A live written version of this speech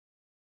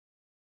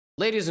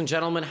Ladies and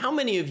gentlemen, how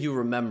many of you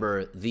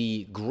remember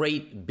the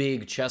great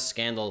big chess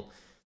scandal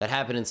that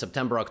happened in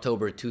September,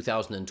 October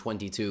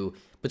 2022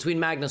 between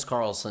Magnus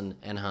Carlsen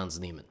and Hans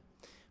Niemann?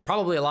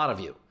 Probably a lot of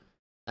you.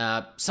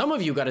 Some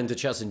of you got into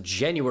chess in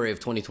January of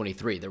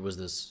 2023. There was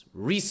this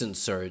recent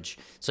surge,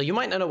 so you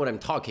might not know what I'm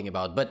talking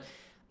about, but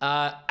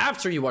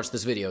after you watch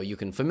this video, you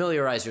can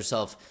familiarize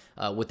yourself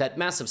with that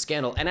massive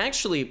scandal. And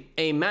actually,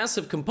 a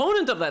massive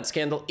component of that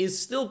scandal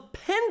is still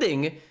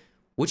pending,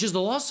 which is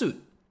the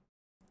lawsuit.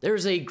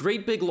 There's a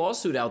great big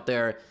lawsuit out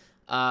there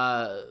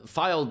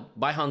filed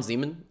by Hans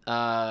Niemann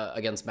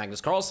against Magnus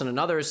Carlsen and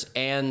others,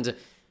 and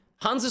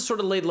Hans has sort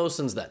of laid low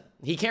since then.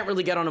 He can't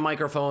really get on a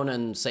microphone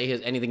and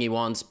say anything he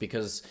wants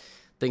because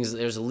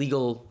there's a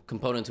legal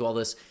component to all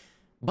this.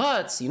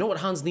 But you know what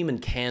Hans Niemann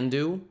can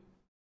do?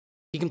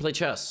 He can play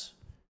chess.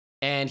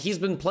 And he's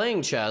been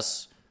playing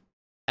chess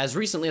as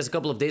recently as a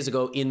couple of days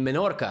ago in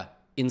Menorca,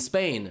 in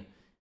Spain.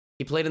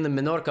 He played in the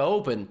Menorca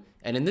Open,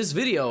 and in this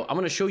video, I'm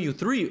going to show you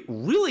 3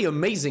 really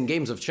amazing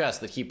games of chess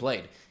that he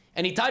played.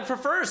 And he tied for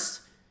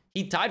first.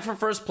 He tied for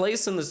first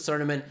place in this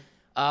tournament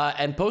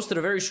and posted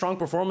a very strong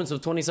performance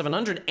of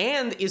 2,700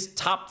 and is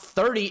top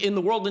 30 in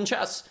the world in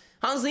chess.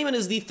 Hans Niemann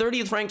is the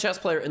 30th ranked chess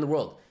player in the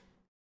world.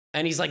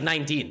 And he's like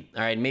 19.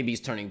 All right, maybe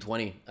he's turning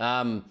 20.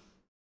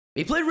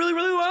 He played really,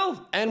 really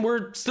well, and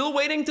we're still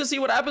waiting to see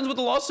what happens with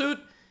the lawsuit.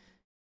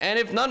 And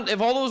if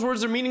all those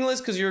words are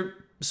meaningless because you're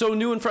so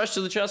new and fresh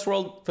to the chess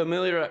world,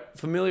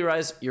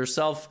 familiarize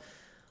yourself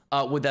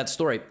with that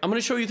story. I'm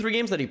going to show you 3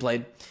 games that he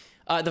played.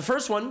 The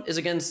first one is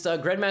against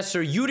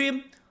Grandmaster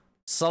Yuri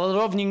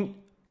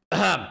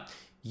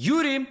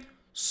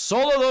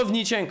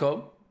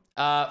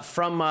Solodovnichenko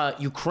from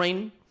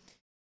Ukraine.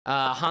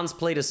 Hans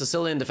played a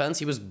Sicilian defense.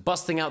 He was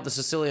busting out the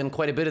Sicilian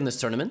quite a bit in this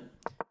tournament.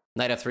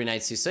 Knight f3,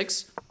 knight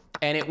c6.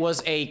 And it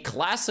was a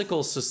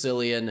classical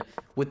Sicilian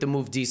with the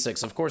move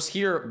d6. Of course,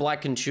 here,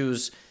 black can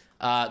choose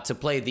to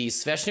play the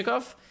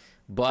Sveshnikov,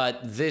 but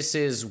this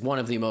is one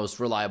of the most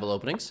reliable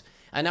openings.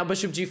 And now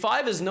bishop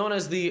g5 is known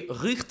as the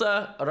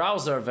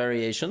Richter-Rauser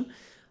variation.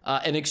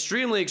 An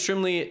extremely,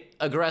 extremely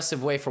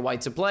aggressive way for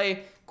white to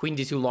play. Queen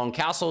d2 long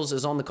castles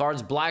is on the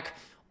cards. Black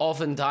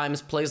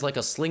oftentimes plays like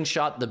a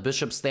slingshot. The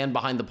bishops stand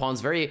behind the pawns.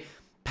 Very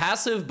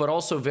passive, but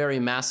also very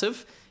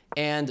massive.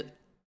 And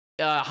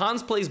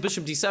Hans plays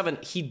bishop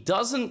d7. He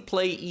doesn't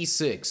play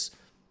e6.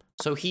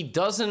 So he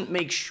doesn't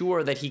make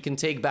sure that he can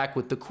take back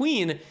with the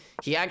queen.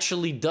 He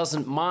actually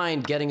doesn't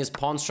mind getting his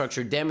pawn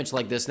structure damaged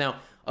like this. Now,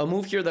 a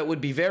move here that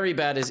would be very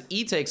bad is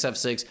e takes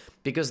f6,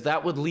 because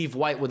that would leave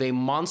white with a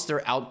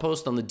monster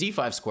outpost on the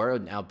d5 square,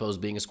 an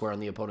outpost being a square on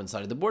the opponent's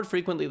side of the board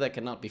frequently that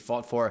cannot be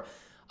fought for,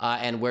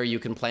 and where you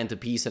can plant a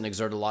piece and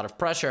exert a lot of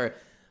pressure.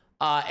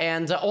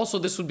 And also,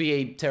 this would be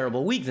a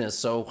terrible weakness.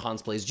 So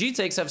Hans plays g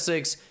takes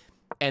f6,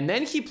 and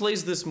then he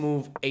plays this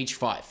move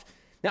h5.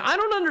 Now, I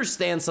don't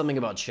understand something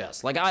about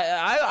chess. Like,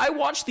 I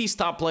watch these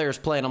top players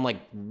play, and I'm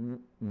like,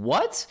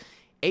 what?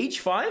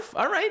 h5?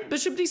 All right,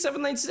 bishop d7,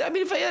 knight c6. I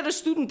mean, if I had a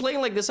student playing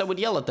like this, I would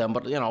yell at them.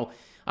 But, you know,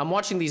 I'm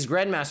watching these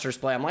grandmasters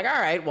play. I'm like,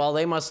 all right, well,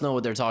 they must know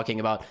what they're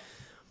talking about.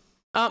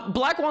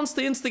 Black wants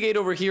to instigate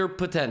over here,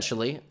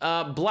 potentially.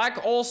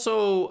 Black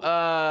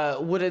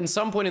also would, in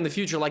some point in the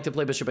future, like to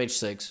play bishop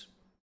h6.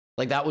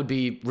 Like, that would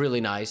be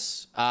really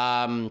nice.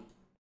 And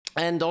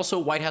also,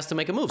 white has to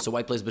make a move, so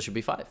white plays bishop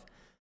b5.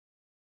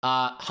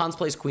 Hans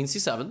plays queen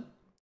c7.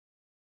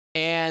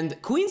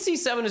 And queen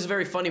c7 is a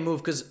very funny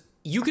move because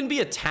you can be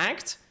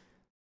attacked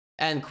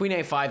and queen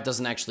a5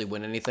 doesn't actually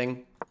win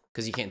anything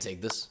because you can't take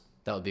this.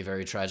 That would be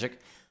very tragic.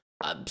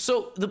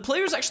 So the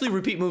players actually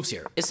repeat moves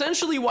here.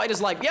 Essentially, white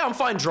is like, yeah, I'm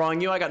fine drawing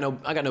you. I got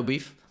no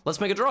beef. Let's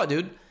make a draw,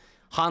 dude.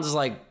 Hans is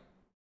like,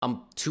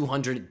 I'm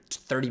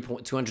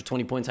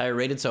 220 points higher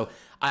rated, so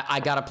I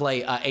gotta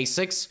play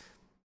a6.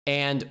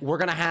 And we're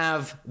gonna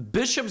have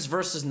bishops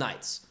versus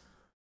knights.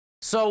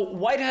 So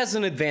white has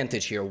an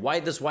advantage here. Why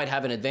does white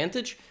have an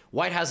advantage?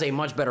 White has a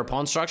much better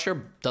pawn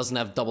structure, doesn't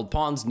have doubled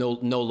pawns, no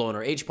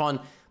loner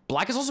h-pawn.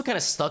 Black is also kind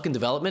of stuck in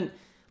development.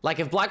 Like,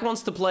 if black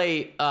wants to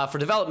play for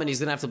development, he's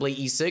gonna have to play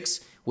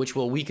e6, which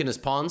will weaken his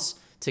pawns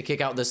to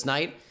kick out this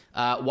knight.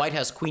 White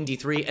has queen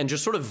d3 and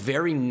just sort of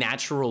very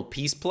natural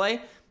piece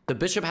play. The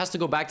bishop has to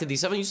go back to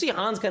d7. You see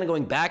Hans kind of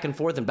going back and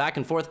forth and back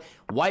and forth.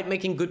 White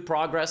making good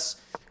progress.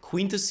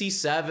 Queen to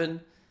c7.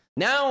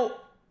 Now,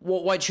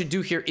 what white should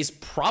do here is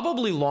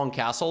probably long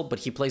castle, but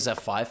he plays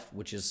f5,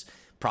 which is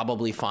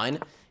probably fine.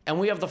 And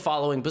we have the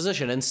following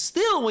position. And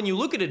still, when you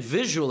look at it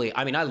visually,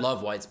 I mean, I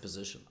love white's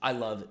position. I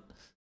love it.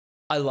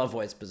 I love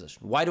white's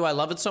position. Why do I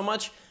love it so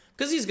much?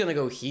 Because he's going to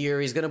go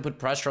here. He's going to put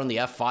pressure on the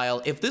f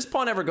file. If this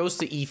pawn ever goes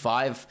to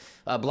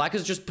e5, black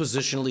is just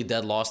positionally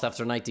dead lost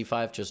after knight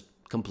d5, just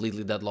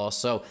completely dead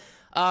lost. So,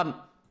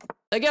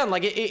 again,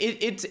 like,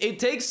 it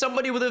takes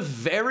somebody with a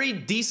very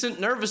decent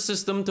nervous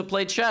system to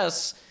play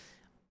chess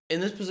in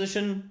this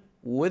position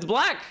with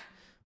black.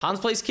 Hans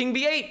plays king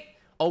b8.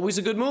 Always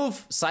a good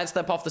move.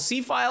 Sidestep off the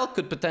c file.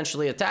 Could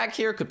potentially attack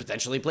here. Could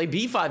potentially play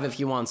b5 if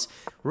he wants.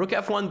 Rook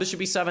f1, bishop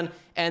e7.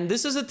 And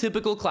this is a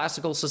typical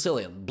classical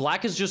Sicilian.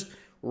 Black is just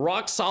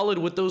rock solid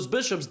with those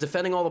bishops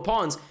defending all the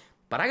pawns.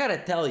 But I gotta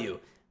tell you,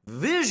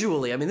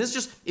 visually, I mean, this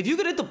just, if you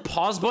could hit the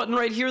pause button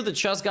right here, the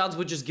chess gods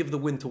would just give the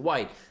win to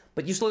white.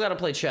 But you still gotta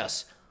play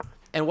chess.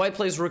 And white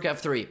plays rook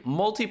f3,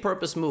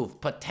 multi-purpose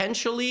move,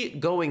 potentially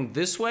going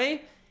this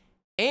way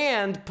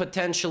and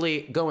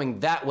potentially going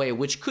that way,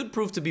 which could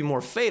prove to be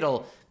more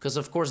fatal because,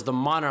 of course, the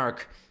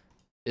monarch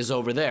is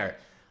over there.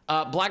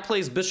 Black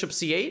plays bishop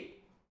c8,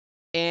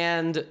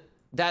 and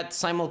that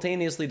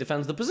simultaneously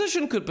defends the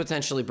position, could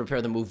potentially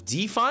prepare the move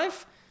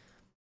d5.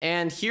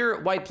 And here,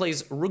 white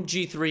plays rook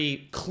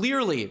g3,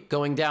 clearly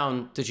going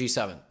down to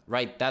g7,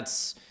 right?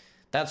 That's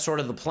sort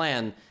of the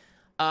plan.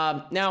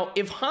 Now,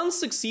 if Hans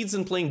succeeds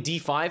in playing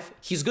d5,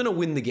 he's going to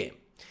win the game.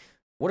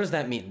 What does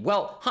that mean?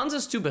 Well, Hans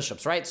has 2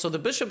 bishops, right? So the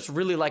bishops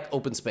really like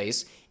open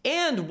space,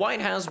 and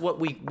white has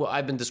what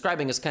I've been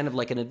describing as kind of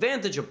like an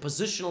advantage, a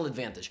positional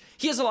advantage.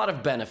 He has a lot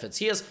of benefits.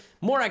 He has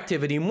more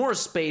activity, more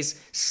space,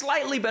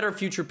 slightly better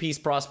future piece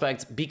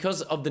prospects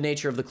because of the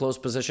nature of the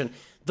closed position.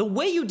 The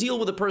way you deal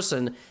with a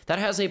person that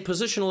has a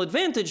positional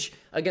advantage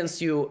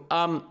against you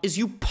is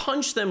you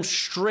punch them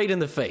straight in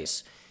the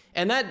face.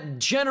 And that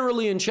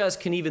generally in chess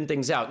can even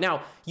things out.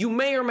 Now, you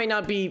may or may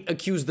not be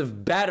accused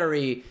of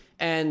battery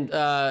and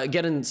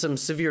get in some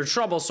severe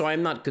trouble, so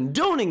I'm not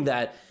condoning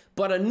that.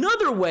 But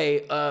another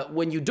way,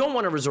 when you don't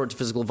want to resort to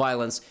physical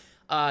violence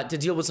to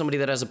deal with somebody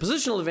that has a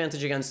positional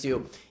advantage against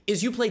you,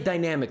 is you play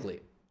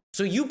dynamically.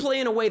 So you play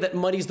in a way that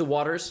muddies the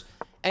waters.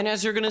 And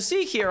as you're going to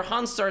see here,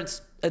 Hans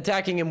starts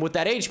attacking him with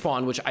that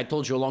h-pawn, which I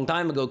told you a long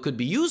time ago could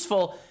be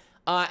useful.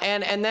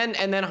 And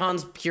then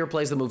Hans here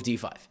plays the move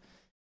d5.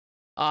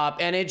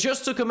 And it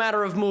just took a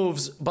matter of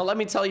moves, but let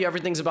me tell you,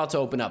 everything's about to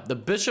open up. The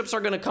bishops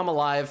are going to come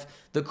alive.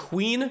 The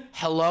queen,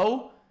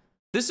 hello.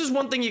 This is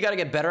one thing you got to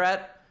get better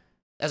at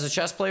as a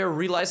chess player,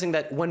 realizing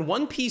that when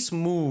one piece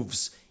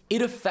moves,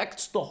 it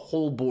affects the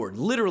whole board.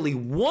 Literally,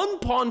 one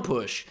pawn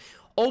push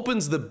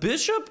opens the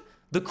bishop,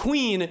 the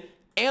queen,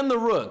 and the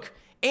rook.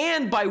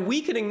 And by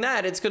weakening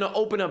that, it's going to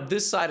open up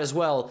this side as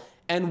well.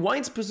 And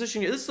white's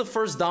position, this is the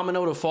first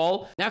domino to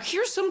fall. Now,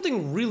 here's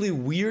something really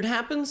weird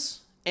happens.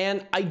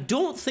 And I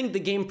don't think the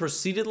game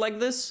proceeded like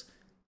this.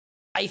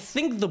 I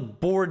think the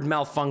board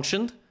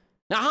malfunctioned.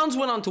 Now, Hans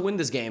went on to win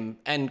this game,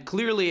 and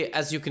clearly,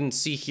 as you can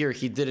see here,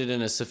 he did it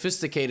in a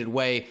sophisticated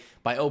way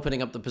by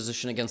opening up the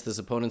position against his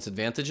opponent's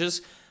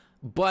advantages.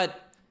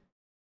 But,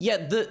 yeah,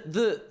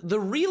 the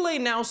relay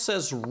now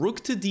says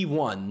rook to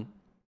d1,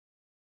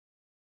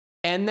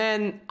 and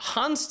then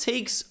Hans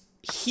takes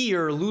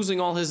here, losing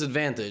all his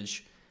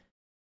advantage.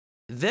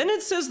 Then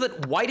it says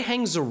that white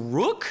hangs a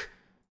rook.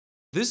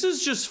 This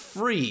is just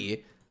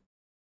free.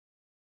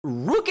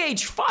 Rook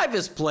h5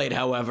 is played,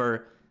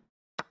 however.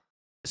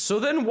 So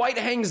then white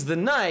hangs the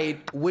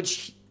knight,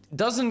 which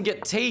doesn't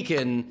get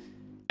taken,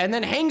 and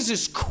then hangs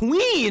his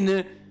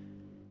queen,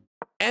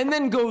 and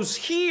then goes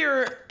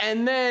here,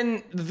 and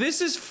then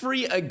this is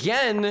free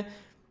again.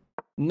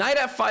 Knight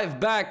f5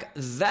 back,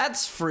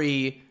 that's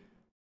free.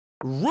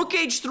 Rook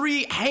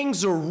h3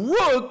 hangs a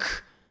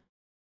rook.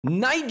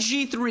 Knight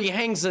g3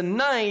 hangs a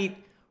knight.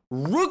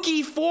 Rook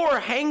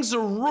e4 hangs a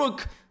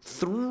rook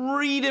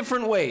 3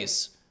 different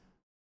ways.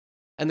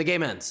 And the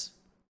game ends.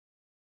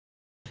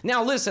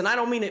 Now listen, I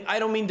don't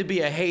mean to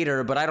be a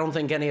hater, but I don't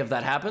think any of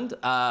that happened.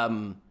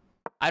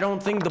 I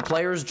don't think the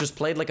players just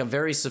played like a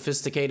very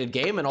sophisticated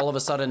game and all of a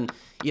sudden,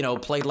 you know,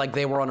 played like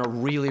they were on a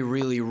really,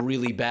 really,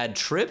 really bad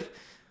trip.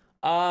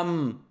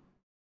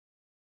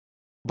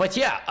 But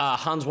yeah,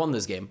 Hans won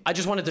this game. I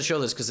just wanted to show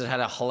this because it had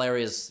a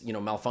hilarious, you know,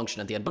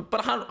 malfunction at the end.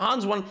 But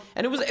Hans won,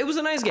 and it was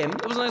a nice game.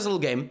 It was a nice little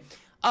game.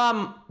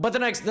 But the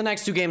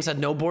next 2 games had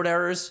no board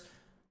errors,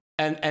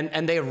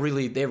 and they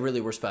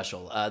really were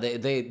special.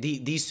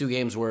 These 2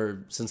 games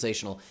were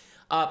sensational.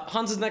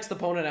 Hans's next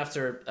opponent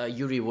after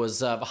Yuri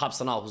was Vahap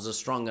Sanal, who's a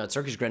strong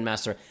Turkish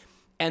grandmaster,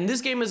 and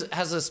this game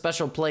has a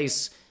special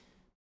place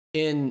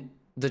in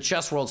the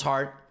chess world's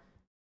heart.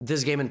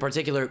 This game in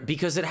particular,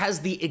 because it has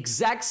the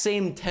exact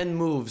same 10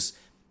 moves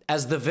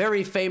as the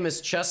very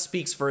famous Chess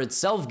Speaks for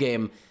Itself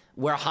game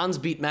where Hans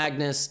beat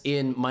Magnus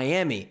in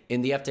Miami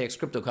in the FTX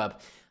Crypto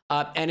Cup.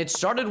 And it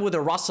started with a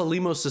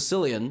Rossalimo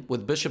Sicilian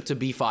with bishop to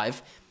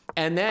b5.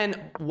 And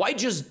then white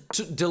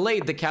just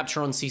delayed the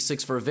capture on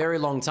c6 for a very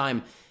long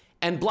time.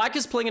 And black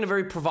is playing in a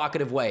very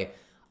provocative way,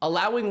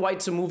 allowing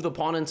white to move the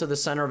pawn into the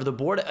center of the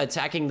board,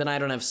 attacking the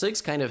knight on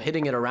f6, kind of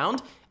hitting it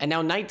around. And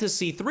now knight to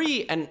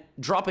c3 and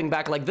dropping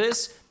back like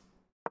this.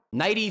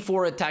 Knight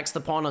e4 attacks the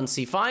pawn on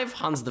c5.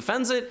 Hans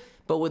defends it,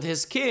 but with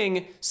his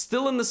king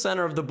still in the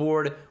center of the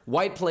board,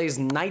 white plays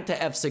knight to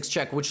f6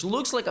 check, which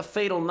looks like a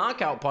fatal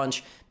knockout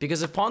punch,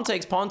 because if pawn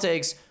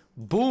takes,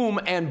 boom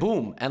and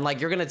boom. And like,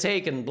 you're going to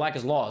take and black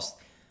is lost.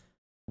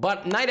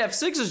 But knight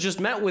f6 is just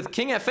met with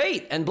king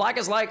f8, and black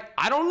is like,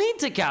 I don't need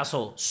to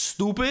castle,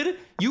 stupid.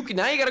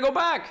 Now you got to go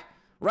back,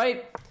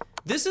 right?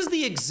 This is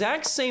the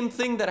exact same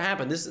thing that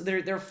happened.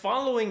 They're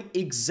following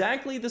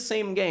exactly the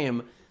same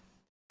game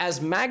as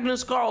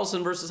Magnus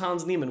Carlsen versus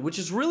Hans Niemann, which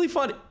is really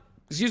funny.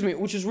 Excuse me,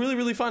 which is really,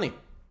 really funny.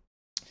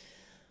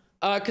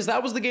 Because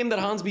that was the game that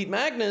Hans beat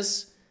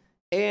Magnus,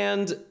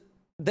 and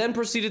then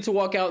proceeded to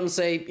walk out and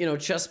say, you know,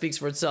 chess speaks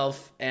for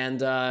itself, and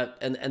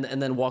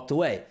then walked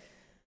away.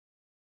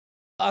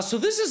 So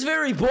this is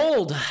very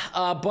bold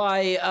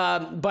by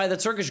the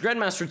Turkish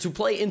Grandmaster to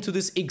play into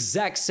this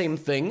exact same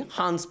thing.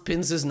 Hans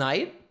pins his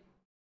knight,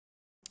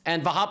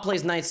 and Vahap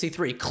plays knight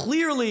c3,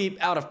 clearly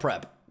out of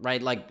prep,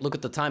 right? Like, look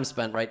at the time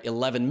spent, right?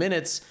 11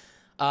 minutes,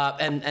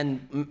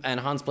 and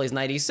Hans plays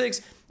knight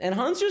e6, and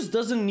Hans just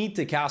doesn't need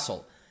to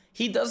castle.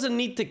 He doesn't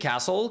need to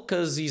castle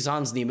because he's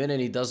Hans Niemann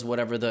and he does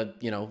whatever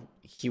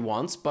he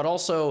wants, but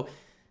also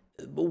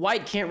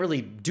White can't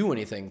really do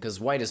anything because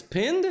White is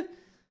pinned,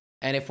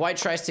 and if White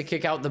tries to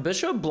kick out the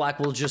bishop, Black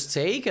will just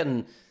take,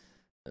 and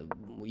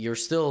you're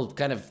still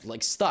kind of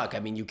like stuck. I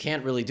mean, you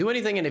can't really do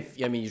anything, and if,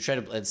 I mean, you try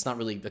to, it's not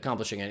really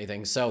accomplishing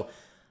anything. So,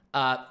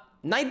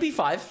 knight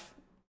b5.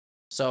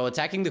 So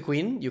attacking the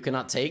queen, you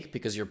cannot take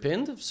because you're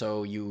pinned,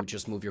 so you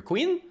just move your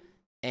queen,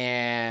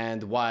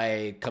 and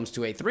White comes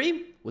to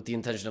a3 with the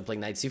intention of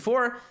playing knight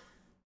c4.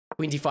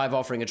 Queen d5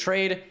 offering a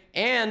trade,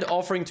 and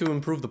offering to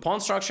improve the pawn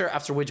structure,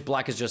 after which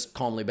Black is just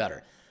calmly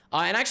better.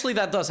 And actually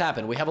that does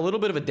happen. We have a little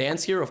bit of a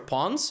dance here of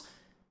pawns,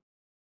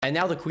 and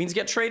now the queens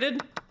get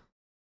traded,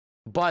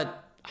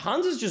 but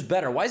Hans is just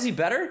better. Why is he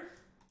better?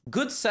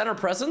 Good center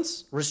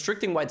presence,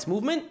 restricting White's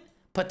movement,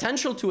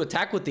 potential to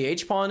attack with the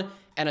h-pawn,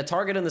 and a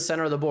target in the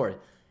center of the board.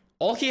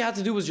 All he had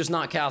to do was just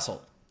not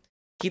castle.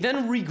 He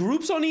then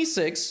regroups on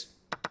e6,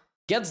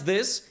 gets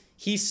this,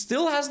 he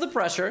still has the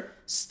pressure,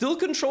 still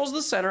controls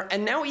the center,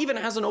 and now even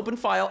has an open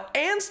file,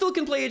 and still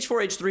can play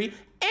h4, h3, and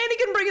he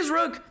can bring his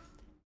rook.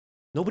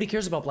 Nobody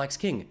cares about Black's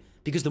king,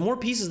 because the more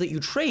pieces that you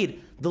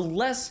trade, the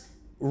less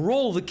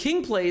role the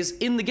king plays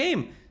in the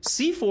game.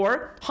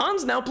 c4,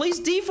 Hans now plays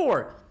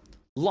d4,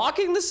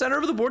 locking the center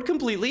of the board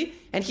completely,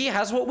 and he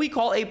has what we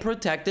call a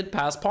protected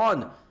pass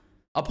pawn.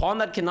 A pawn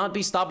that cannot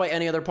be stopped by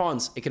any other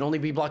pawns. It can only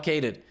be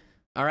blockaded.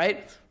 All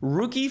right?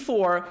 Rook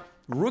e4,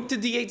 rook to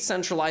d8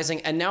 centralizing,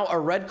 and now a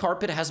red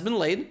carpet has been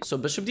laid, so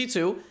bishop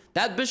d2.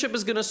 That bishop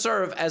is going to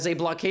serve as a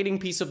blockading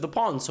piece of the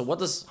pawn. So what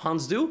does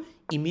Hans do?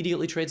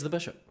 Immediately trades the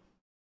bishop.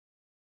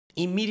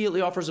 Immediately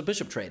offers a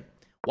bishop trade.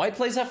 White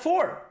plays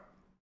f4,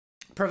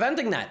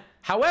 preventing that.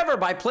 However,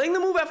 by playing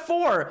the move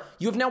f4,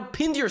 you have now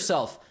pinned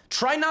yourself.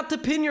 Try not to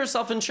pin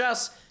yourself in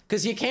chess,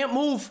 because you can't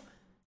move,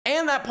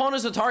 and that pawn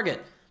is a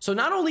target. So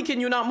not only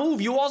can you not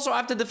move, you also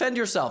have to defend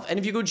yourself. And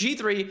if you go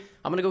g3,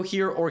 I'm going to go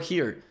here or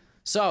here.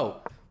 So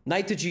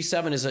knight to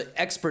g7 is an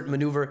expert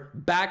maneuver,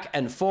 back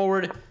and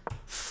forward.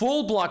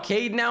 Full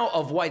blockade now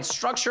of White's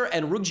structure,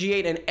 and rook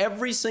g8, and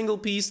every single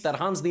piece that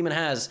Hans Niemann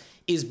has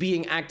is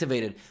being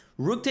activated.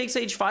 Rook takes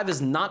h5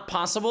 is not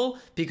possible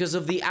because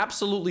of the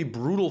absolutely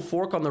brutal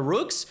fork on the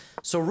rooks.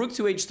 So rook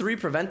to h3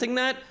 preventing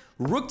that.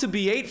 Rook to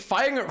b8,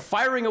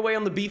 firing away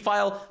on the b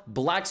file.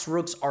 Black's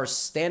rooks are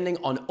standing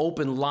on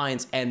open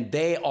lines, and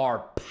they are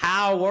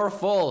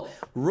powerful.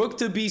 Rook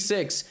to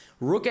b6.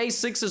 Rook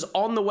a6 is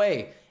on the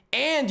way.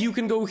 And you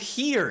can go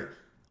here.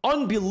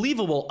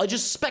 Unbelievable. A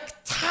just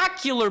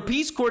spectacular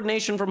piece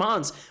coordination from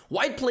Hans.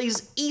 White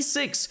plays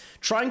e6,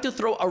 trying to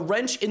throw a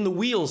wrench in the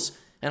wheels.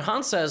 And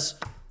Hans says,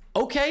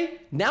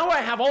 okay, now I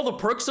have all the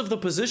perks of the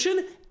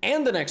position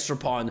and an extra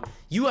pawn.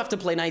 You have to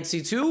play knight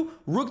c2,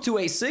 rook to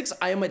a6.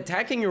 I am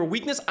attacking your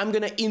weakness. I'm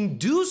going to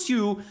induce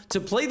you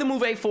to play the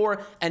move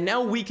a4, and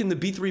now weaken the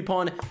b3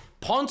 pawn.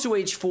 Pawn to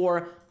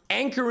h4,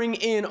 anchoring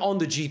in on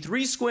the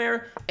g3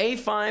 square.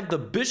 a5, the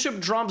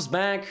bishop drops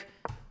back.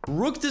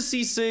 Rook to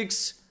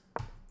c6,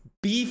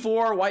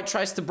 b4. White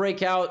tries to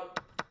break out.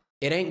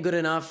 It ain't good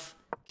enough.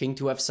 King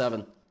to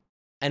f7.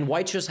 And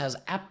White just has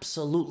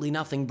absolutely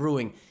nothing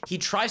brewing. He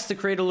tries to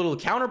create a little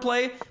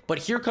counterplay, but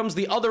here comes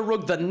the other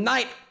rook. The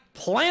knight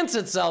plants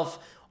itself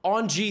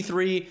on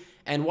g3,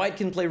 and White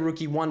can play rook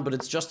e1, but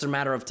it's just a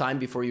matter of time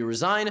before you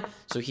resign.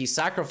 So he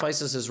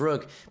sacrifices his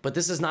rook, but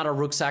this is not a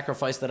rook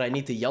sacrifice that I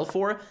need to yell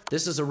for.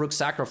 This is a rook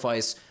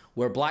sacrifice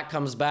where Black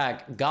comes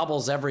back,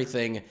 gobbles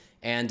everything,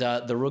 and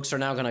the rooks are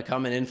now going to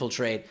come and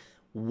infiltrate.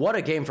 What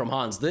a game from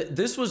Hans.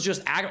 This was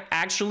just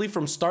actually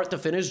from start to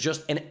finish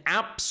just an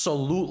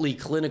absolutely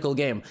clinical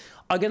game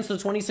against the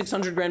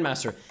 2600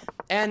 Grandmaster.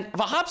 And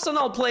Vahap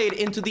Sanal played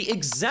into the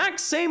exact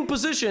same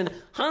position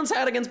Hans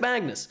had against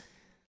Magnus.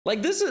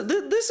 Like, this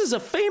is a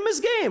famous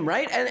game,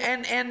 right?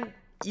 And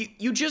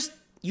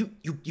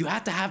you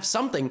have to have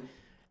something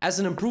as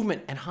an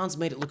improvement, and Hans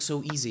made it look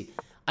so easy.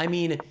 I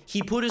mean,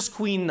 he put his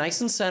queen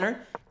nice and center,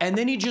 and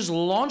then he just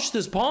launched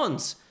his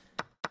pawns.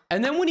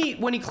 And then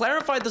when he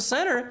clarified the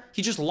center,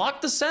 he just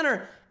locked the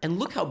center, and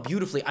look how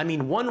beautifully, I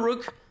mean, one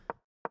rook,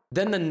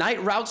 then the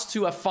knight routes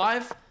to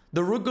f5,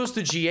 the rook goes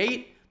to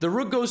g8, the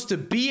rook goes to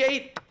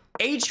b8,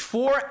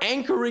 h4,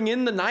 anchoring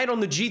in the knight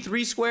on the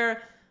g3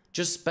 square.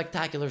 Just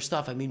spectacular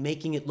stuff. I mean,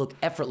 making it look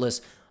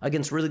effortless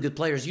against really good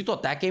players. You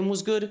thought that game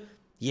was good?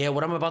 Yeah,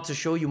 what I'm about to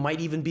show you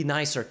might even be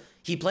nicer.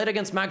 He played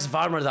against Max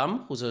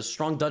Warmerdam, who's a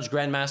strong Dutch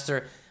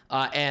Grandmaster,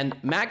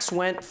 and Max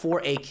went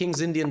for a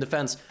King's Indian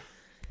defense.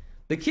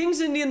 The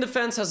King's Indian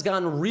defense has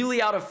gone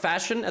really out of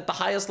fashion at the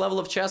highest level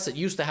of chess. It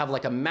used to have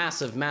like a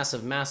massive,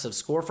 massive, massive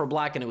score for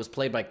Black, and it was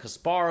played by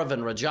Kasparov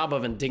and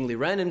Rajabov and Dingley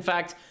Ren, in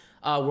fact.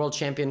 world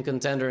champion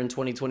contender in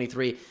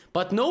 2023.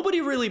 But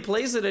nobody really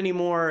plays it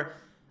anymore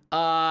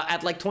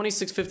at like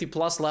 2650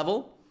 plus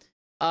level.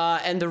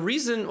 And the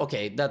reason,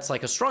 okay, that's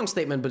like a strong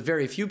statement, but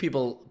very few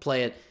people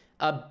play it.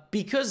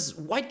 Because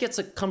white gets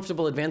a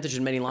comfortable advantage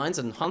in many lines,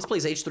 and Hans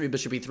plays h3,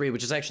 bishop e3,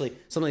 which is actually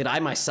something that I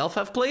myself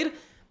have played.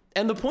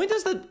 And the point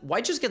is that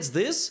white just gets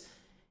this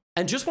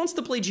and just wants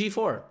to play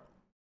g4.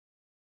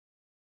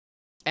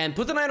 And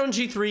put the knight on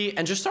g3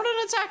 and just start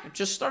an attack.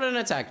 Just start an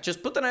attack.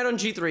 Just put the knight on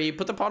g3,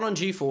 put the pawn on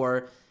g4,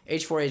 h4,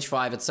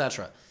 h5,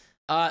 etc.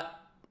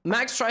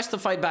 Max tries to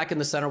fight back in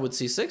the center with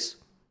c6.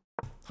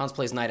 Hans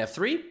plays knight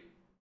f3.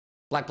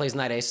 Black plays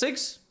knight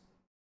a6.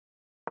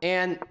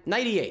 And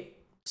knight e8.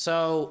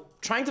 So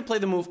trying to play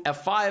the move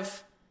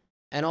f5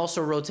 and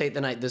also rotate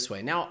the knight this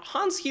way. Now,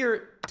 Hans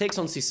here takes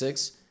on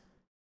c6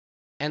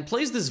 and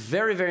plays this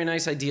very, very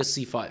nice idea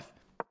c5.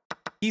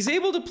 He's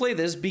able to play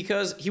this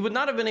because he would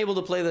not have been able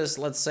to play this,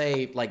 let's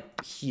say,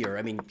 like here.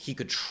 I mean, he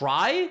could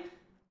try,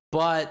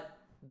 but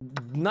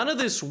none of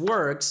this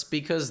works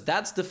because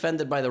that's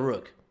defended by the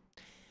rook.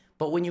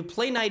 But when you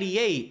play knight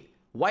e8,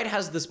 white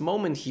has this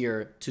moment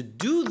here to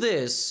do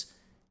this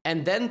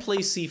and then play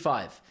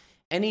c5.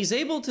 And he's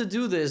able to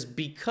do this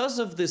because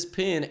of this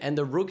pin, and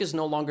the rook is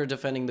no longer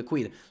defending the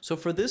queen. So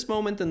for this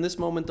moment and this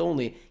moment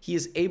only, he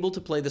is able to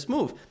play this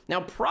move.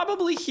 Now,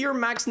 probably here,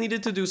 Max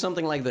needed to do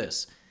something like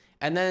this,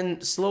 and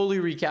then slowly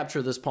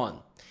recapture this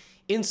pawn.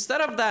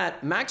 Instead of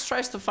that, Max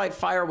tries to fight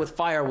fire with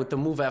the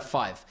move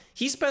f5.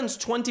 He spends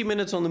 20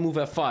 minutes on the move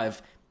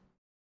f5,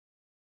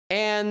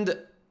 and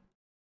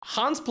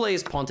Hans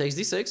plays pawn takes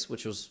d6,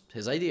 which was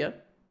his idea.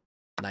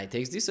 Knight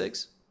takes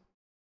d6,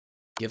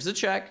 gives a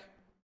check,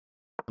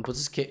 and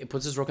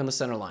puts his rook on the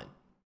center line.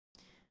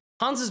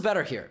 Hans is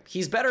better here.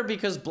 He's better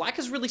because black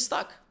is really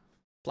stuck.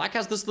 Black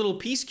has this little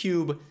piece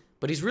cube,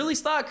 but he's really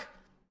stuck,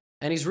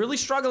 and he's really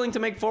struggling to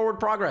make forward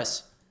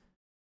progress.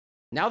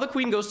 Now the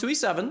queen goes to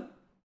e7.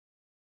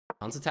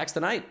 Hans attacks the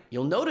knight.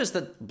 You'll notice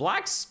that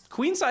black's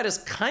queen side is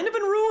kind of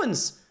in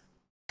ruins.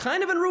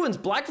 Kind of in ruins.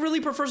 Black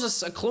really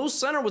prefers a close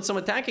center with some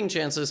attacking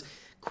chances.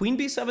 Queen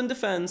b7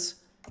 defends.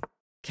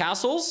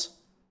 Castles.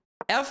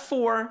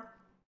 f4.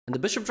 And the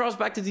bishop drops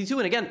back to d2.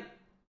 And again,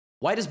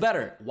 white is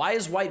better. Why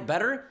is white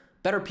better?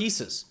 Better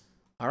pieces.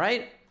 All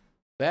right?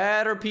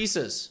 Better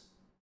pieces.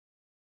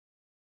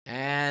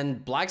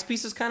 And black's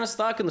piece is kind of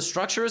stuck and the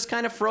structure is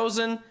kind of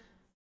frozen.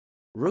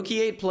 Rook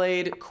e8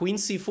 played. Queen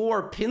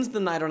c4 pins the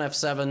knight on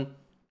f7.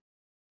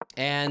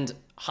 And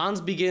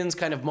Hans begins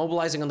kind of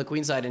mobilizing on the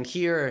queen side. And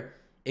here,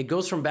 it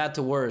goes from bad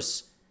to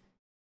worse.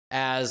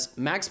 As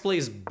Max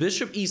plays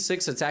bishop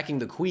e6 attacking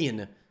the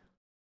queen.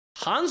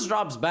 Hans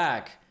drops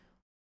back,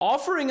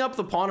 offering up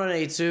the pawn on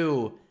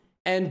a2.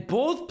 And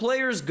both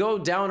players go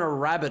down a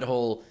rabbit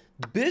hole.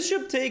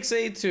 Bishop takes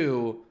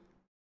a2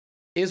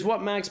 is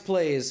what Max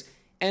plays.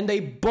 And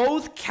they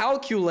both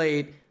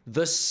calculate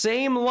the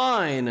same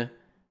line.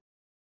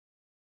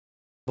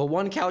 But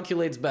one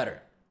calculates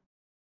better.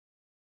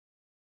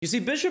 You see,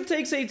 bishop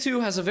takes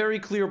a2 has a very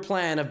clear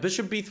plan of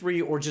bishop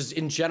b3 or just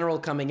in general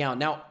coming out.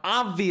 Now,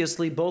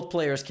 obviously, both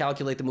players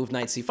calculate the move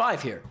knight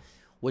c5 here,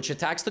 which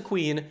attacks the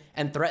queen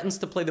and threatens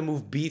to play the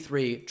move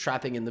b3,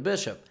 trapping in the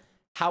bishop.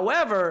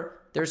 However,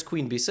 there's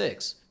queen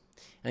b6.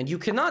 And you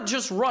cannot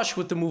just rush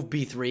with the move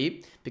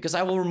b3 because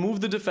I will remove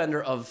the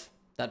defender of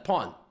that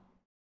pawn.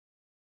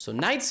 So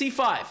knight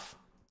c5,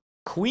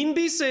 queen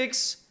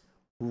b6,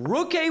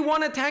 rook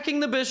a1 attacking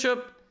the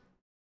bishop,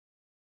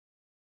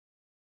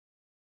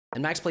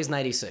 and Max plays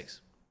knight e6.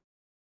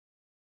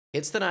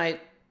 Hits the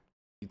knight.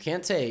 You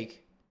can't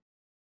take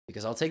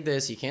because I'll take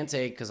this. You can't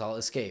take because I'll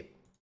escape.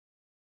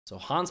 So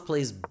Hans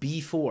plays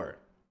b4.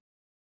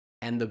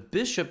 And the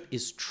bishop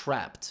is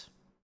trapped.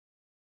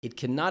 It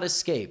cannot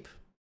escape.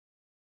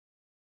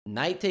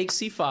 Knight takes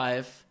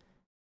c5.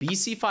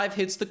 bc5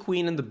 hits the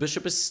queen and the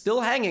bishop is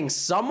still hanging.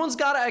 Someone's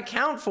got to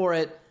account for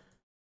it.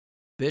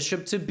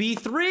 Bishop to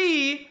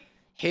b3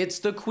 hits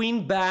the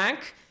queen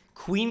back.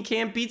 Queen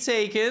can't be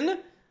taken.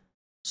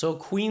 So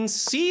queen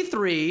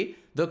c3,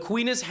 the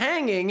queen is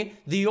hanging.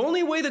 The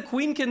only way the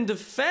queen can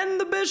defend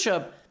the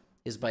bishop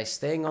is by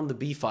staying on the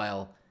b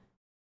file.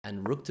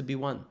 And rook to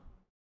b1.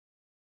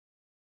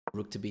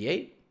 Rook to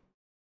b8.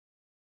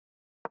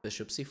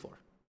 Bishop c4.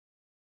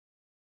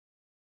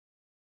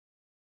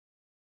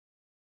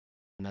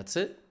 And that's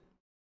it.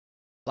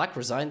 Black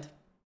resigned.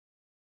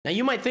 Now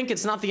you might think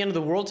it's not the end of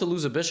the world to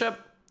lose a bishop.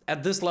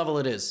 At this level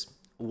it is.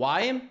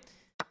 Why?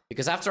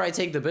 Because after I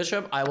take the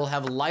bishop, I will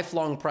have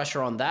lifelong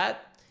pressure on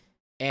that.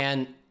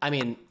 And, I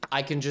mean,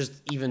 I can just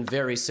even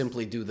very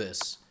simply do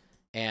this.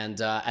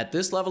 And at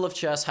this level of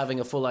chess, having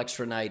a full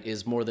extra knight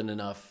is more than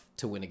enough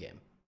to win a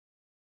game.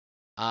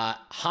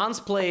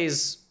 Hans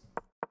plays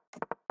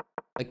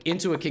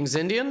into a King's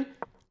Indian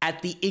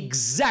at the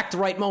exact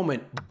right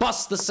moment.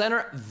 Busts the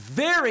center.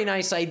 Very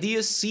nice idea.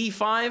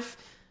 c5,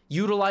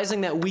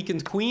 utilizing that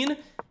weakened queen.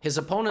 His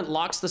opponent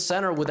locks the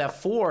center with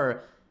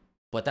f4.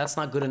 But that's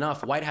not good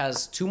enough. White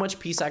has too much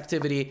piece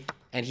activity,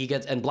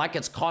 and black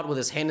gets caught with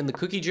his hand in the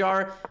cookie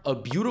jar. A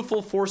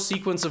beautiful forced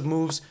sequence of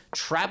moves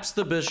traps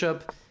the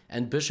bishop,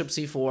 and bishop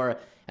c4.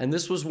 And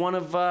this was one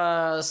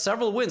of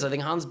several wins. I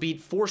think Hans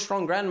beat 4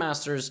 strong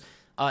grandmasters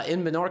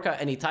in Menorca,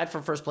 and he tied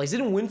for first place. He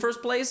didn't win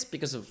first place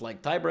because of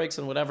like tie breaks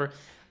and whatever.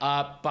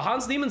 But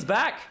Hans Niemann's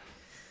back.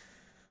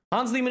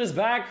 Hans Niemann is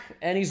back,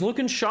 and he's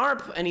looking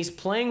sharp, and he's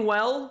playing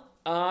well.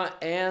 I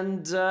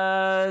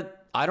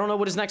don't know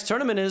what his next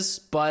tournament is,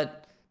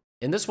 but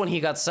in this one, he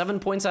got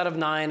 7 points out of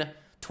 9,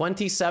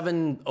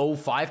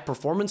 27.05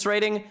 performance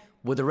rating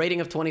with a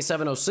rating of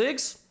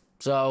 27.06.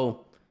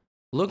 So,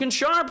 looking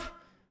sharp,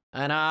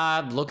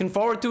 and looking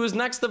forward to his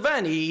next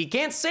event. He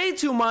can't say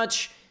too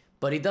much,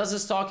 but he does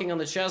his talking on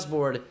the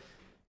chessboard,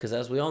 because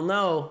as we all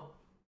know,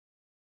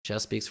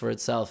 chess speaks for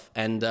itself.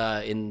 And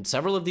in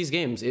several of these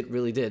games, it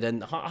really did.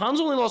 And Hans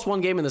only lost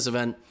 1 game in this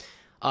event,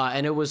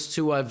 and it was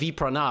to V.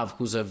 Pranav,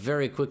 who's a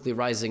very quickly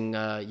rising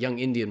young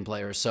Indian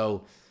player.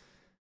 So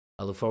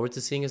I look forward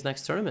to seeing his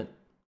next tournament.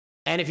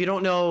 And if you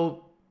don't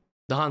know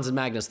the Hans and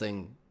Magnus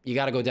thing, you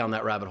got to go down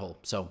that rabbit hole.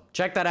 So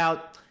check that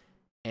out,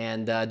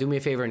 and do me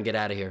a favor and get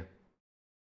out of here.